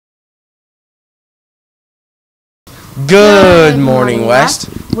Good morning, West.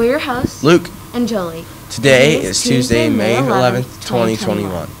 We're your hosts, Luke. and Jolie. Today is Tuesday, May 11th,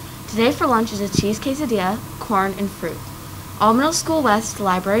 2021. Today for lunch is a cheese quesadilla, corn, and fruit. All Middle School West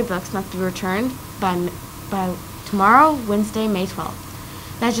library books must be returned by tomorrow, Wednesday, May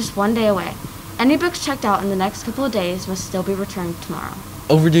 12th. That's just one day away. Any books checked out in the next couple of days must still be returned tomorrow.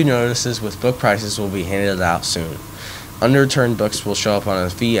 Overdue notices with book prices will be handed out soon. Unreturned books will show up on a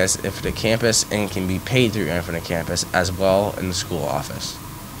fee as Infinite Campus and can be paid through Infinite Campus as well in the school office.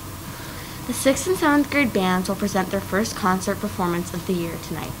 The 6th and 7th grade bands will present their first concert performance of the year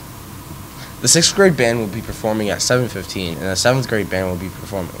tonight. The 6th grade band will be performing at 7:15 and the 7th grade band will be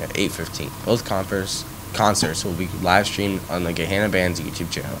performing at 8:15. Both concerts will be live streamed on the Gahanna Band's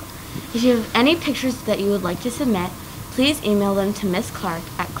YouTube channel. If you have any pictures that you would like to submit, please email them to Miss Clark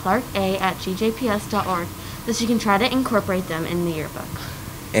at clarka@gjps.org so she can try to incorporate them in the yearbook.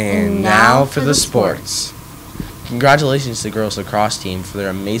 And now for the sports. Congratulations to the girls lacrosse team for their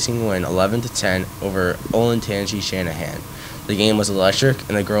amazing win 11-10 over Olentangy Shanahan. The game was electric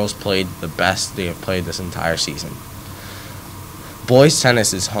and the girls played the best they have played this entire season. Boys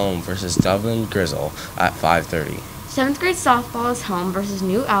tennis is home versus Dublin Grizzle at 5:30. 7th grade softball is home versus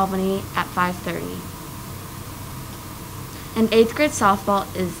New Albany at 5:30. And 8th grade softball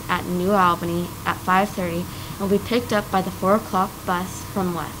is at New Albany at 5:30 and will be picked up by the 4 o'clock bus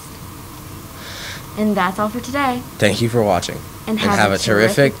from West. And that's all for today. Thank you for watching. And have a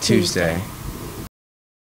terrific Tuesday.